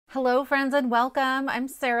Hello friends and welcome. I'm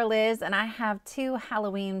Sarah Liz and I have two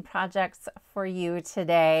Halloween projects for you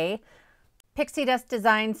today. Pixie Dust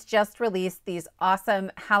Designs just released these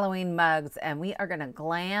awesome Halloween mugs and we are going to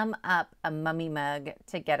glam up a mummy mug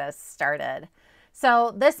to get us started.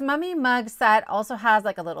 So this mummy mug set also has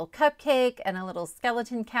like a little cupcake and a little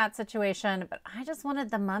skeleton cat situation, but I just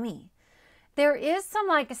wanted the mummy. There is some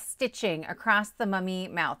like stitching across the mummy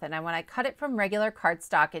mouth, and when I cut it from regular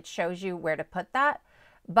cardstock, it shows you where to put that.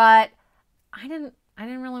 But I didn't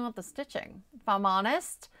really want the stitching, if I'm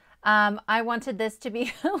honest. I wanted this to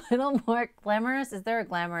be a little more glamorous. Is there a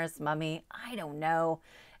glamorous mummy? I don't know.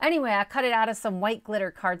 Anyway, I cut it out of some white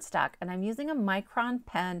glitter cardstock and I'm using a Micron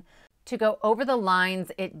pen to go over the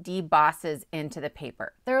lines it debosses into the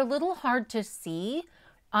paper. They're a little hard to see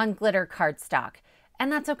on glitter cardstock,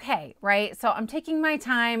 and that's okay, right? So I'm taking my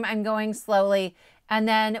time, I'm going slowly. And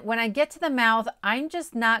then when I get to the mouth, I'm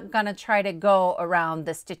just not gonna try to go around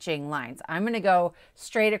the stitching lines. I'm gonna go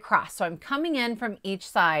straight across. So I'm coming in from each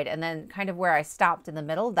side, and then kind of where I stopped in the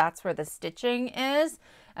middle, that's where the stitching is.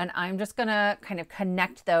 And I'm just gonna kind of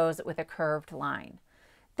connect those with a curved line.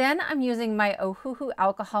 Then I'm using my Ohuhu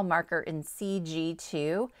alcohol marker in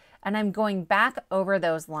CG2, and I'm going back over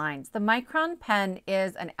those lines. The Micron pen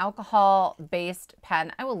is an alcohol-based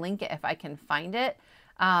pen. I will link it if I can find it.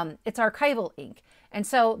 It's archival ink. And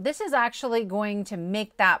so this is actually going to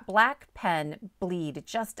make that black pen bleed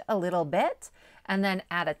just a little bit and then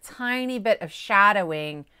add a tiny bit of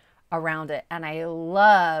shadowing around it. And I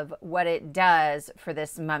love what it does for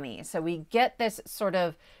this mummy. So we get this sort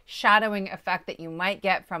of shadowing effect that you might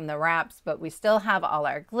get from the wraps, but we still have all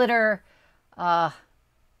our glitter. I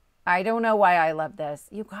don't know why I love this.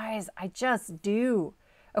 You guys, I just do.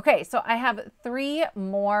 Okay, so I have 3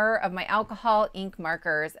 more of my alcohol ink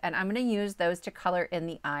markers and I'm gonna use those to color in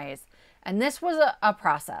the eyes. And this was a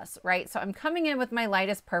process, right? So I'm coming in with my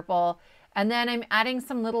lightest purple and then I'm adding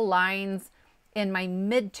some little lines in my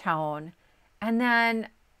mid-tone. And then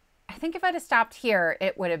I think if I'd have stopped here,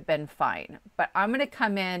 it would have been fine. But I'm gonna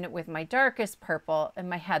come in with my darkest purple. In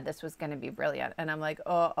my head, this was gonna be brilliant. And I'm like,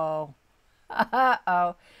 uh-oh,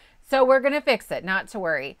 uh-oh. So we're gonna fix it, not to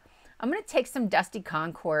worry. I'm going to take some Dusty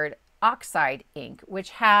Concord Oxide ink, which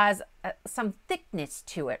has some thickness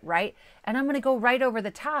to it, right? And I'm going to go right over the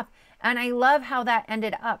top. And I love how that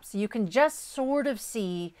ended up. So you can just sort of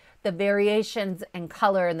see the variations in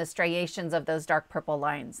color and the striations of those dark purple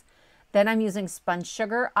lines. Then I'm using Spun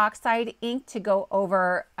Sugar Oxide ink to go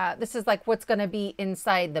over, this is like what's going to be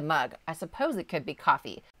inside the mug. I suppose it could be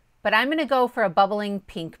coffee. But I'm going to go for a bubbling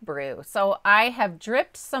pink brew. So I have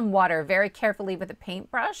dripped some water very carefully with a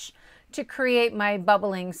paintbrush to create my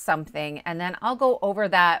bubbling something. And then I'll go over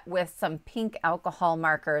that with some pink alcohol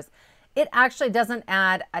markers. It actually doesn't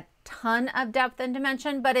add a ton of depth and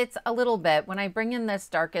dimension, but it's a little bit. When I bring in this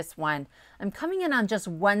darkest one, I'm coming in on just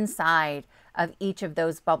one side of each of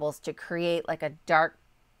those bubbles to create like a dark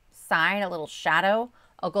side, a little shadow.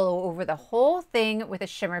 I'll go over the whole thing with a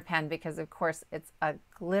shimmer pen because of course it's a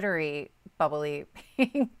glittery, bubbly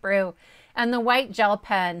pink brew. And the white gel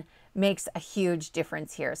pen makes a huge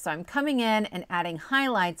difference here. So I'm coming in and adding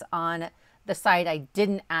highlights on the side I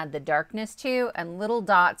didn't add the darkness to and little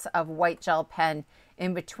dots of white gel pen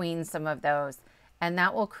in between some of those. And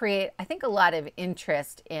that will create, I think, a lot of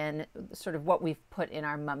interest in sort of what we've put in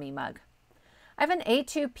our mummy mug. I have an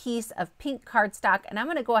A2 piece of pink cardstock and I'm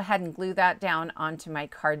going to go ahead and glue that down onto my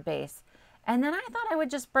card base. And then I thought I would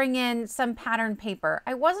just bring in some pattern paper.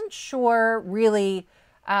 I wasn't sure really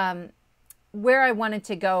where I wanted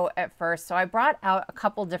to go at first, so I brought out a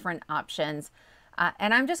couple different options.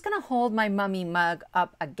 And I'm just going to hold my mummy mug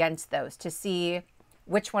up against those to see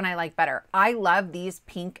which one I like better. I love these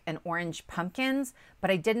pink and orange pumpkins,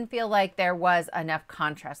 but I didn't feel like there was enough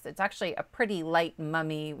contrast. It's actually a pretty light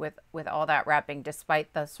mummy with all that wrapping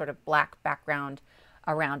despite the sort of black background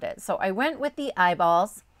around it. So I went with the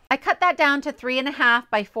eyeballs. I cut that down to 3.5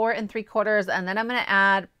 by 4 3/4, and then I'm going to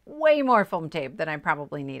add way more foam tape than I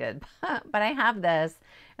probably needed. But I have this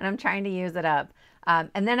and I'm trying to use it up.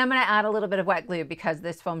 And then I'm going to add a little bit of wet glue because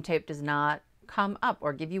this foam tape does not come up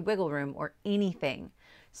or give you wiggle room or anything.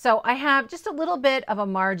 So I have just a little bit of a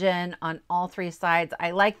margin on all 3 sides.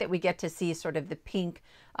 I like that we get to see sort of the pink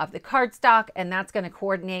of the cardstock, and that's going to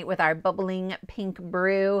coordinate with our bubbling pink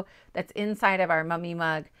brew that's inside of our mummy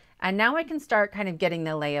mug. And now I can start kind of getting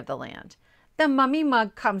the lay of the land. The mummy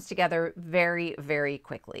mug comes together very, very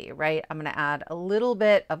quickly, right? I'm going to add a little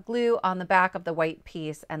bit of glue on the back of the white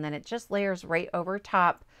piece, and then it just layers right over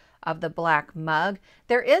top of the black mug.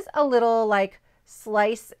 There is a little like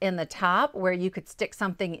slice in the top where you could stick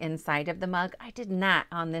something inside of the mug. I did not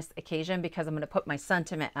on this occasion because I'm going to put my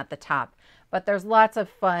sentiment at the top, but there's lots of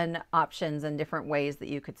fun options and different ways that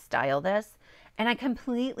you could style this. And I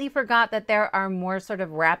completely forgot that there are more sort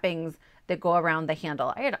of wrappings that go around the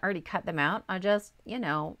handle. I had already cut them out. I just, you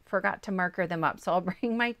know, forgot to marker them up. So I'll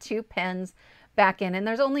bring my 2 pens back in, and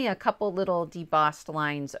there's only a couple little debossed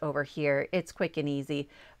lines over here. It's quick and easy,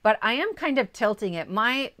 but I am kind of tilting it.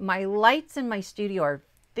 My lights in my studio are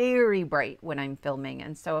very bright when I'm filming,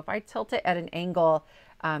 and so if I tilt it at an angle,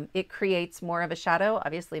 it creates more of a shadow.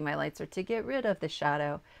 Obviously my lights are to get rid of the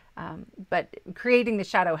shadow, but creating the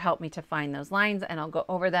shadow helped me to find those lines, and I'll go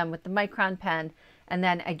over them with the Micron pen and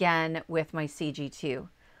then again with my CG2.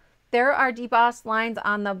 There are debossed lines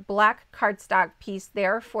on the black cardstock piece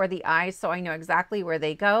there for the eyes, so I know exactly where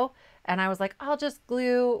they go. And I was like, I'll just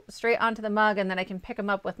glue straight onto the mug and then I can pick them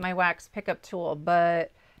up with my wax pickup tool.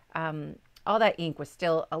 But all that ink was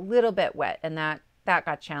still a little bit wet, and that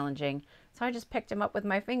got challenging. So I just picked them up with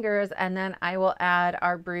my fingers, and then I will add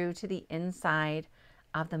our brew to the inside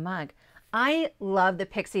of the mug. I love the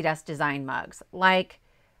pixie dust design mugs. Like,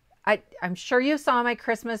 I'm sure you saw my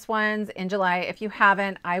Christmas ones in July. If you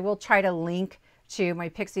haven't, I will try to link to my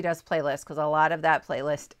pixie dust playlist because a lot of that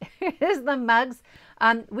playlist is the mugs.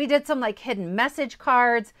 We did some like hidden message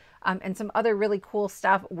cards and some other really cool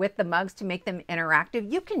stuff with the mugs to make them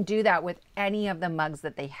interactive. You can do that with any of the mugs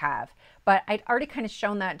that they have, but I'd already kind of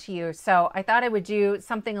shown that to you. So I thought I would do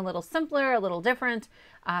something a little simpler, a little different.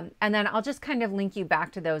 And then I'll just kind of link you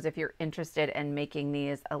back to those if you're interested in making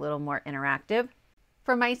these a little more interactive.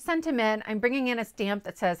 For my sentiment, I'm bringing in a stamp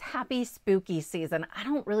that says Happy Spooky Season. I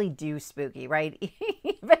don't really do spooky, right?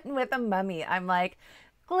 Even with a mummy, I'm like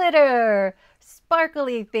glitter,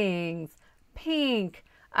 sparkly things, pink.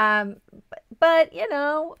 But you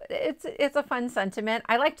know, it's a fun sentiment.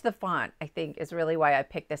 I liked the font, I think, is really why I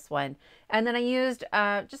picked this one. And then I used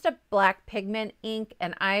just a black pigment ink,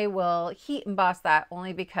 and I will heat emboss that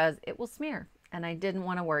only because it will smear, and I didn't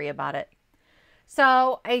want to worry about it.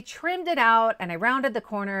 So I trimmed it out and I rounded the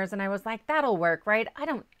corners, and I was like, that'll work, right? I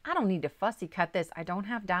don't need to fussy cut this. I don't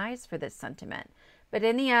have dies for this sentiment. But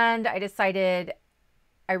in the end, I decided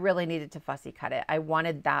I really needed to fussy cut it. I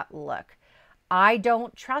wanted that look. I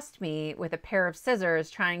don't trust me with a pair of scissors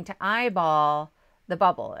trying to eyeball the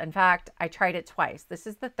bubble. In fact, I tried it twice. This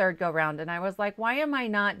is the third go round, and I was like, why am I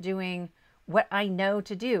not doing what I know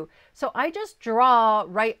to do? So I just draw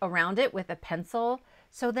right around it with a pencil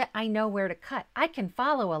so that I know where to cut. I can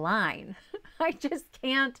follow a line. I just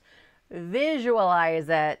can't visualize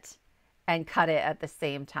it and cut it at the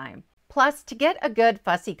same time. Plus, to get a good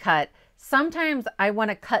fussy cut, sometimes I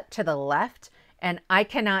want to cut to the left, and I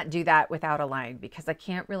cannot do that without a line because I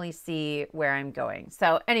can't really see where I'm going.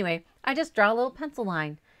 So anyway, I just draw a little pencil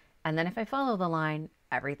line, and then if I follow the line,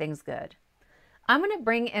 everything's good. I'm going to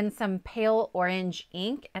bring in some pale orange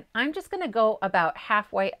ink, and I'm just going to go about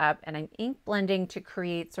halfway up, and I'm ink blending to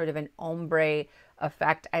create sort of an ombre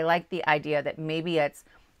effect. I like the idea that maybe it's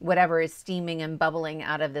whatever is steaming and bubbling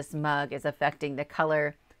out of this mug is affecting the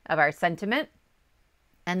color of our sentiment.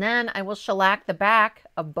 And then I will shellac the back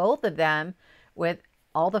of both of them with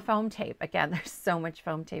all the foam tape. Again, there's so much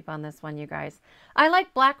foam tape on this one, you guys. I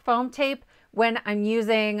like black foam tape when I'm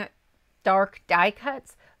using dark die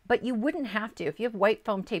cuts, but you wouldn't have to. If you have white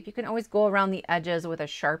foam tape, you can always go around the edges with a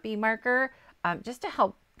Sharpie marker just to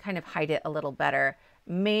help kind of hide it a little better.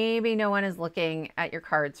 Maybe no one is looking at your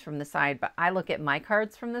cards from the side, but I look at my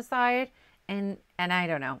cards from the side, and I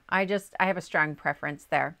don't know. I have a strong preference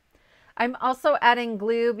there. I'm also adding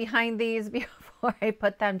glue behind these before I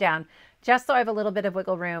put them down, just so I have a little bit of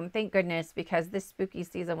wiggle room. Thank goodness, because this spooky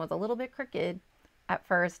season was a little bit crooked at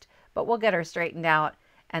first, but we'll get her straightened out,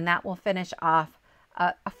 and that will finish off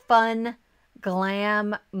a fun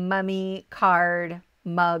glam mummy card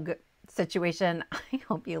mug situation. I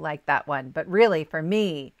hope you like that one. But really, for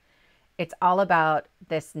me, it's all about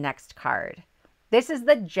this next card. This is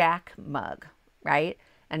the Jack mug, right?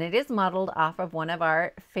 And it is modeled off of one of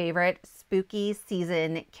our favorite spooky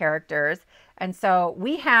season characters. And so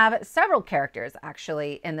we have several characters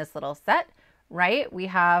actually in this little set, right? We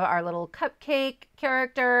have our little cupcake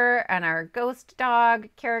character and our ghost dog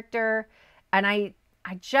character. And I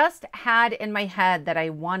just had in my head that I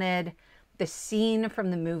wanted the scene from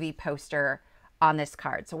the movie poster on this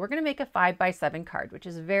card. So we're going to make a 5x7 card, which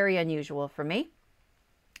is very unusual for me.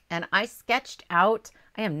 And I sketched out,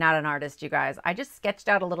 I am not an artist, you guys. I just sketched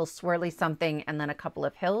out a little swirly something and then a couple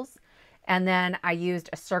of hills. And then I used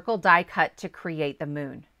a circle die cut to create the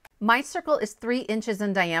moon. My circle is 3 inches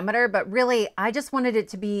in diameter, but really I just wanted it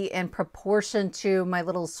to be in proportion to my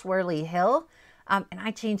little swirly hill. and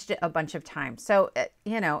I changed it a bunch of times. So,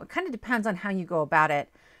 you know, it kind of depends on how you go about it.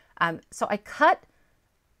 So I cut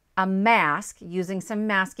a mask using some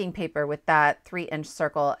masking paper with that 3-inch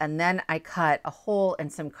circle, and then I cut a hole in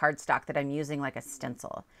some cardstock that I'm using like a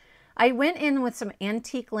stencil. I went in with some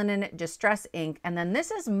antique linen distress ink, and then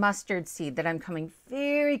this is mustard seed that I'm coming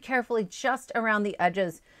very carefully just around the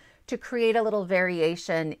edges to create a little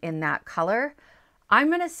variation in that color. I'm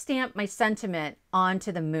going to stamp my sentiment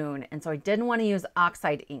onto the moon, and so I didn't want to use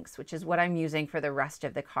oxide inks, which is what I'm using for the rest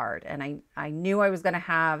of the card. And I knew I was going to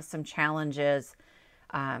have some challenges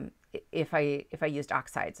if I used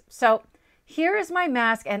oxides. So here is my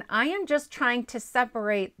mask, and I am just trying to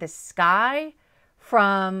separate the sky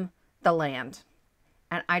from the land.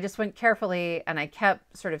 And I just went carefully, and I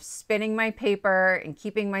kept sort of spinning my paper and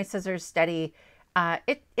keeping my scissors steady.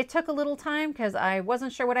 It took a little time because I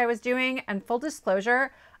wasn't sure what I was doing. And full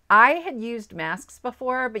disclosure, I had used masks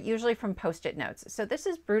before, but usually from Post-it notes. So this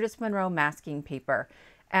is Brutus Monroe masking paper.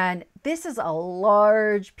 And this is a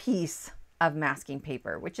large piece of masking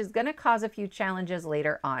paper, which is going to cause a few challenges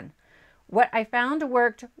later on. What I found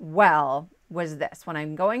worked well was this. When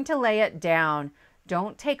I'm going to lay it down,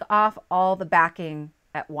 don't take off all the backing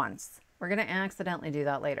at once. We're going to accidentally do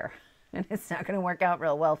that later, and it's not going to work out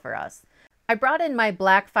real well for us. I brought in my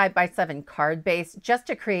black 5x7 card base just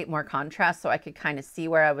to create more contrast so I could kind of see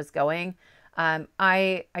where I was going.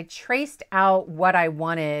 I traced out what I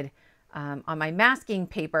wanted on my masking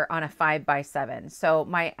paper on a 5x7. So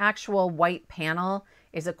my actual white panel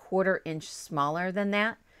is a 1/4 inch smaller than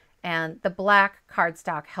that. And the black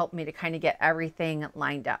cardstock helped me to kind of get everything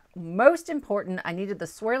lined up. Most important, I needed the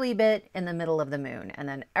swirly bit in the middle of the moon, and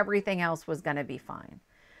then everything else was going to be fine.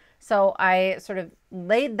 So I sort of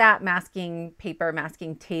laid that masking paper,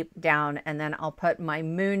 masking tape down, and then I'll put my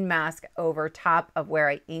moon mask over top of where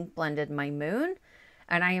I ink blended my moon.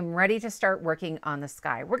 And I am ready to start working on the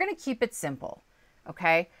sky. We're going to keep it simple.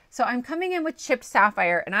 Okay, so I'm coming in with chipped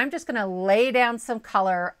sapphire, and I'm just going to lay down some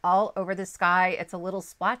color all over the sky. It's a little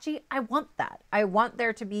splotchy. I want that. I want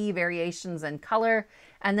there to be variations in color.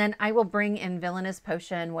 And then I will bring in Villainous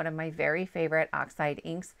Potion, one of my very favorite oxide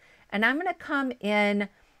inks. And I'm going to come in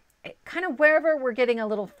kind of wherever we're getting a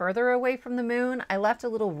little further away from the moon. I left a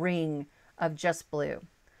little ring of just blue.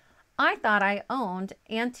 I thought I owned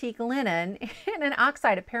antique linen in an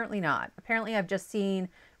oxide. Apparently not. Apparently I've just seen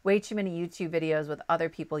way too many YouTube videos with other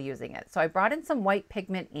people using it. So I brought in some white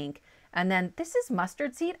pigment ink, and then this is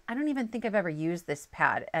mustard seed. I don't even think I've ever used this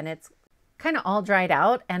pad, and it's kind of all dried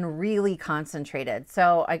out and really concentrated.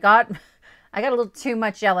 So I got a little too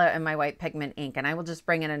much yellow in my white pigment ink, and I will just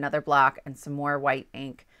bring in another block and some more white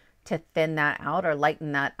ink to thin that out or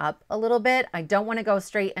lighten that up a little bit. I don't want to go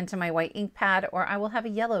straight into my white ink pad, or I will have a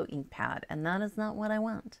yellow ink pad, and that is not what I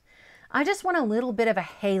want. I just want a little bit of a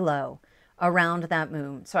halo around that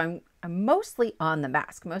moon. So I'm mostly on the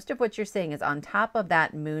mask. Most of what you're seeing is on top of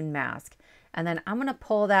that moon mask. And then I'm going to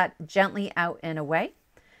pull that gently out and away.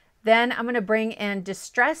 Then I'm going to bring in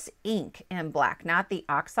Distress ink in black, not the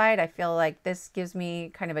oxide. I feel like this gives me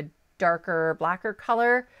kind of a darker, blacker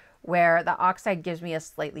color, where the oxide gives me a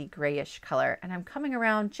slightly grayish color. And I'm coming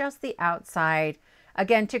around just the outside,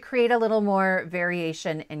 again, to create a little more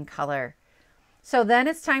variation in color. So then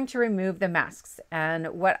it's time to remove the masks. And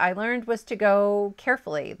what I learned was to go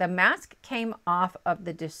carefully. The mask came off of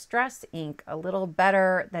the Distress ink a little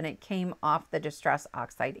better than it came off the Distress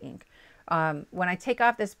oxide ink. When I take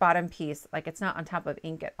off this bottom piece, like it's not on top of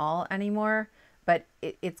ink at all anymore, but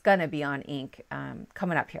it's gonna be on ink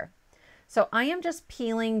coming up here. So I am just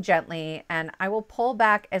peeling gently, and I will pull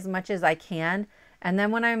back as much as I can. And then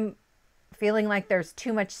when I'm feeling like there's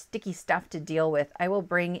too much sticky stuff to deal with, I will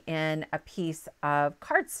bring in a piece of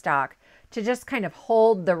cardstock to just kind of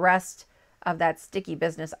hold the rest of that sticky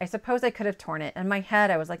business. I suppose I could have torn it. In my head,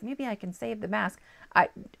 I was like, maybe I can save the mask.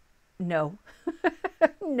 No,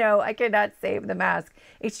 no, I cannot save the mask.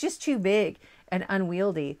 It's just too big and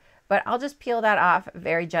unwieldy. But I'll just peel that off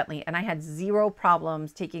very gently. And I had zero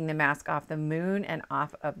problems taking the mask off the moon and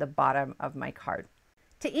off of the bottom of my card.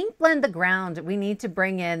 To ink blend the ground, we need to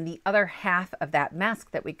bring in the other half of that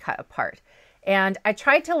mask that we cut apart. And I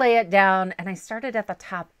tried to lay it down, and I started at the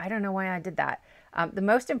top. I don't know why I did that. The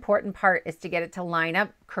most important part is to get it to line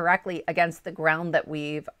up correctly against the ground that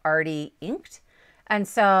we've already inked. And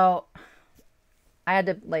so I had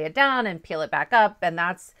to lay it down and peel it back up. And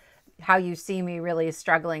that's how you see me really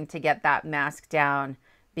struggling to get that mask down,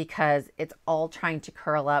 because it's all trying to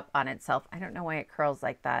curl up on itself. I don't know why it curls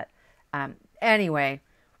like that. Anyway,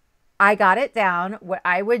 I got it down. What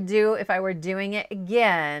I would do if I were doing it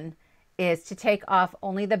again is to take off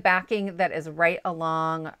only the backing that is right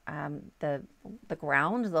along the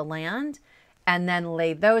ground, the land, and then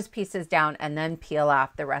lay those pieces down and then peel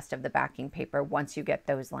off the rest of the backing paper once you get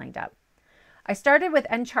those lined up. I started with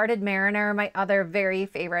Uncharted Mariner, my other very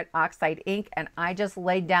favorite oxide ink, and I just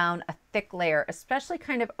laid down a thick layer, especially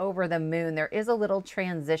kind of over the moon. There is a little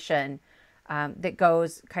transition that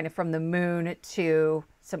goes kind of from the moon to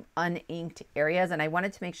some uninked areas, and I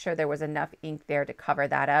wanted to make sure there was enough ink there to cover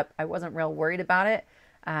that up. I wasn't real worried about it,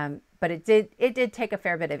 but it did take a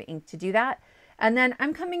fair bit of ink to do that. And then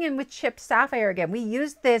I'm coming in with chipped sapphire again. We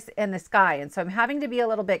used this in the sky, and so I'm having to be a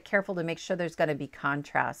little bit careful to make sure there's going to be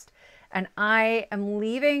contrast. And I am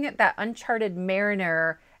leaving that Uncharted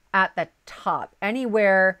Mariner at the top,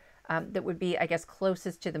 anywhere that would be, I guess,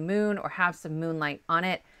 closest to the moon or have some moonlight on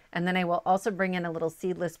it. And then I will also bring in a little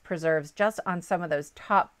seedless preserves just on some of those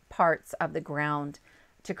top parts of the ground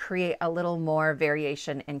to create a little more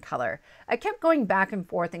variation in color. I kept going back and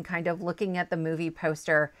forth and kind of looking at the movie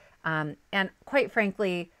poster. And quite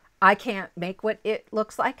frankly, I can't make what it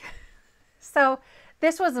looks like. So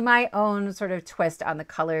this was my own sort of twist on the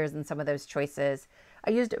colors and some of those choices.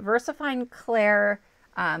 I used VersaFine Clair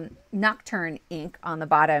Nocturne ink on the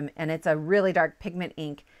bottom, and it's a really dark pigment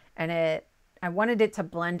ink, and I wanted it to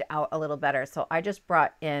blend out a little better. So I just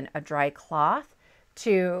brought in a dry cloth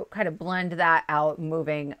to kind of blend that out,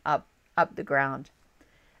 moving up the ground.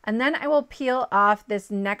 And then I will peel off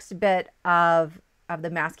this next bit of the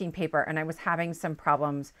masking paper, and I was having some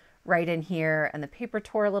problems right in here, and the paper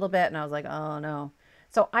tore a little bit, and I was like, oh no.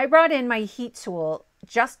 So I brought in my heat tool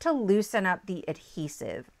just to loosen up the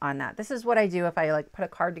adhesive on that. This is what I do if I like put a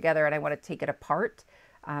card together and I want to take it apart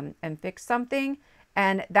and fix something.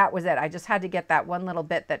 And that was it. I just had to get that one little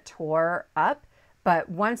bit that tore up. But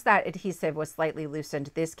once that adhesive was slightly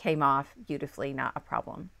loosened, this came off beautifully, not a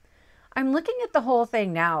problem. I'm looking at the whole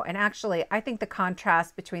thing now, and actually I think the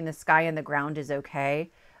contrast between the sky and the ground is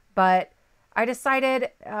okay. But I decided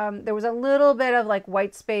there was a little bit of like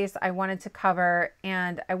white space I wanted to cover,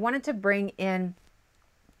 and I wanted to bring in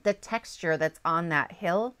the texture that's on that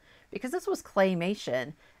hill because this was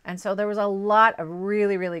claymation. And so there was a lot of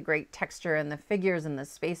really, really great texture in the figures and the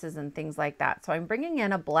spaces and things like that. So I'm bringing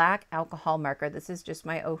in a black alcohol marker. This is just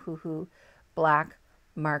my Ohuhu black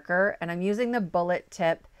marker, and I'm using the bullet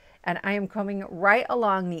tip, and I am coming right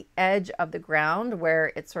along the edge of the ground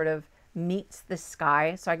where it sort of meets the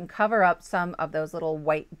sky, so I can cover up some of those little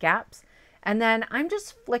white gaps. And then I'm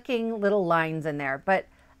just flicking little lines in there. But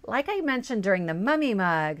like I mentioned during the mummy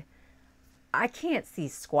mug, I can't see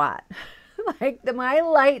squat. My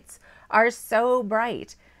lights are so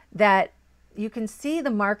bright that you can see the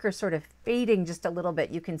marker sort of fading just a little bit.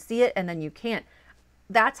 You can see it and then you can't.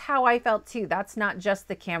 That's how I felt too. That's not just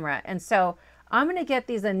the camera. And so I'm going to get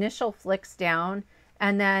these initial flicks down,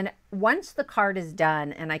 and then once the card is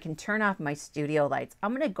done and I can turn off my studio lights,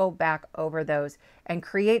 I'm going to go back over those and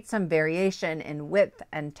create some variation in width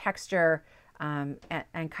and texture and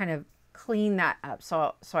kind of clean that up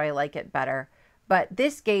so I like it better. But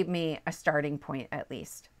this gave me a starting point at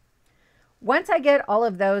least. Once I get all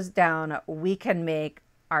of those down, we can make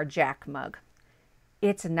our Jack mug.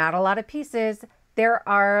 It's not a lot of pieces. There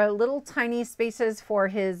are little tiny spaces for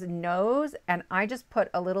his nose, and I just put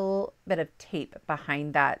a little bit of tape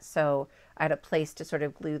behind that so I had a place to sort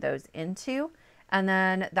of glue those into. And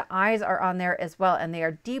then the eyes are on there as well, and they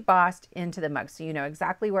are debossed into the mug, so you know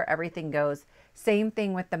exactly where everything goes. Same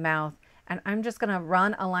thing with the mouth. And I'm just going to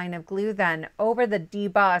run a line of glue then over the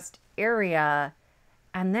debossed area,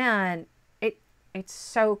 and then it's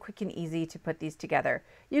so quick and easy to put these together.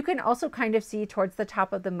 You can also kind of see towards the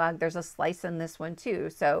top of the mug, there's a slice in this one too.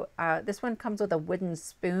 So this one comes with a wooden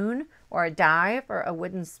spoon or a die for a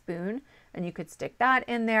wooden spoon, and you could stick that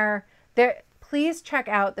in there. Please check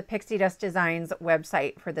out the Pixie Dust Designs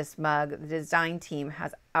website for this mug. The design team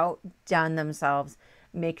has outdone themselves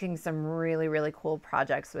making some really, really cool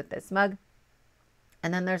projects with this mug.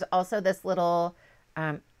 And then there's also this little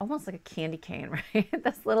almost like a candy cane, right?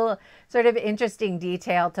 This little sort of interesting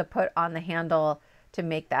detail to put on the handle to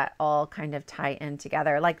make that all kind of tie in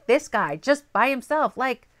together. Like this guy just by himself,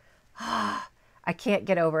 like, I can't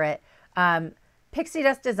get over it. Pixie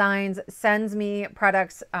Dust Designs sends me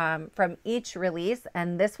products from each release,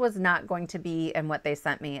 and this was not going to be in what they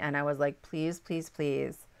sent me. And I was like, please, please,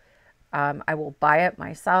 please. I will buy it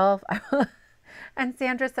myself. And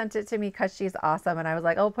Sandra sent it to me because she's awesome. And I was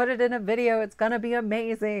like, oh, put it in a video. It's going to be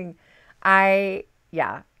amazing. I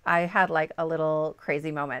had like a little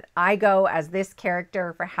crazy moment. I go as this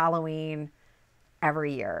character for Halloween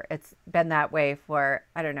every year. It's been that way for,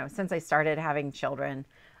 I don't know, since I started having children.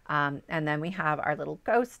 And then we have our little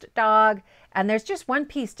ghost dog. And there's just one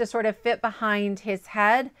piece to sort of fit behind his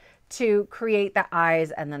head to create the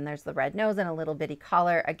eyes. And then there's the red nose and a little bitty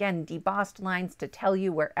collar. Again, debossed lines to tell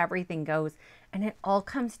you where everything goes. And it all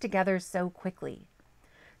comes together so quickly.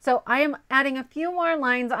 So I am adding a few more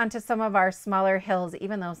lines onto some of our smaller hills,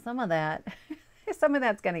 even though some of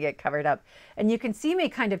that's going to get covered up. And you can see me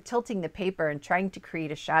kind of tilting the paper and trying to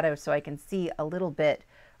create a shadow so I can see a little bit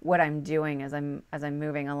what I'm doing as I'm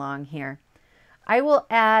moving along here. I will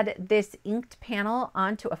add this inked panel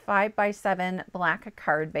onto a 5x7 black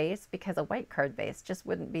card base because a white card base just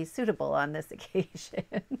wouldn't be suitable on this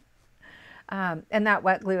occasion. And that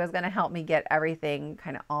wet glue is going to help me get everything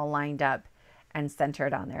kind of all lined up and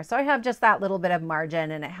centered on there. So I have just that little bit of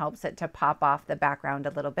margin, and it helps it to pop off the background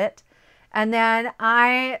a little bit. And then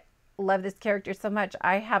I love this character so much.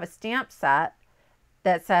 I have a stamp set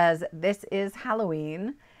that says, "This is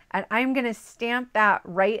Halloween." And I'm going to stamp that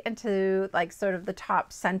right into like sort of the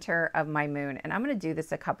top center of my moon. And I'm going to do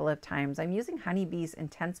this a couple of times. I'm using Honeybee's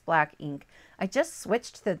Intense Black ink. I just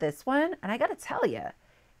switched to this one, and I got to tell you,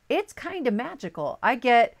 it's kind of magical. I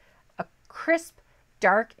get a crisp,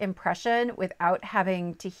 dark impression without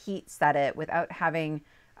having to heat set it, without having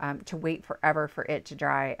to wait forever for it to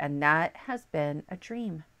dry. And that has been a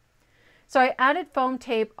dream. So I added foam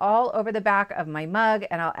tape all over the back of my mug,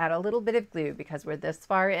 and I'll add a little bit of glue because we're this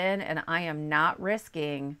far in and I am not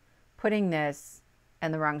risking putting this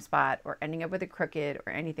in the wrong spot or ending up with a crooked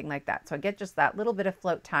or anything like that. So I get just that little bit of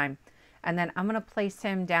float time. And then I'm going to place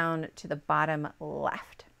him down to the bottom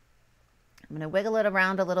left. I'm going to wiggle it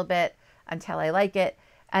around a little bit until I like it.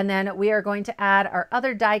 And then we are going to add our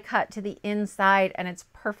other die cut to the inside, and it's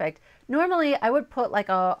perfect. Normally I would put like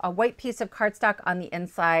a white piece of cardstock on the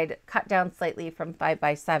inside, cut down slightly from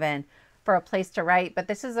 5x7 for a place to write, but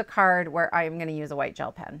this is a card where I'm going to use a white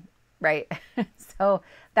gel pen, right? So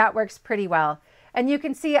that works pretty well. And you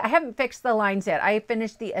can see I haven't fixed the lines yet. I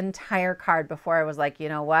finished the entire card before I was like, you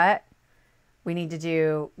know what? We need to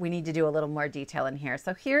do a little more detail in here.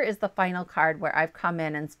 So here is the final card where I've come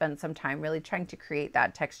in and spent some time really trying to create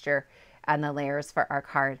that texture and the layers for our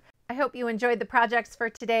card. I hope you enjoyed the projects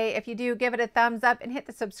for today. If you do, give it a thumbs up and hit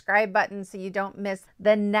the subscribe button so you don't miss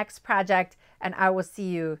the next project, and I will see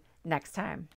you next time.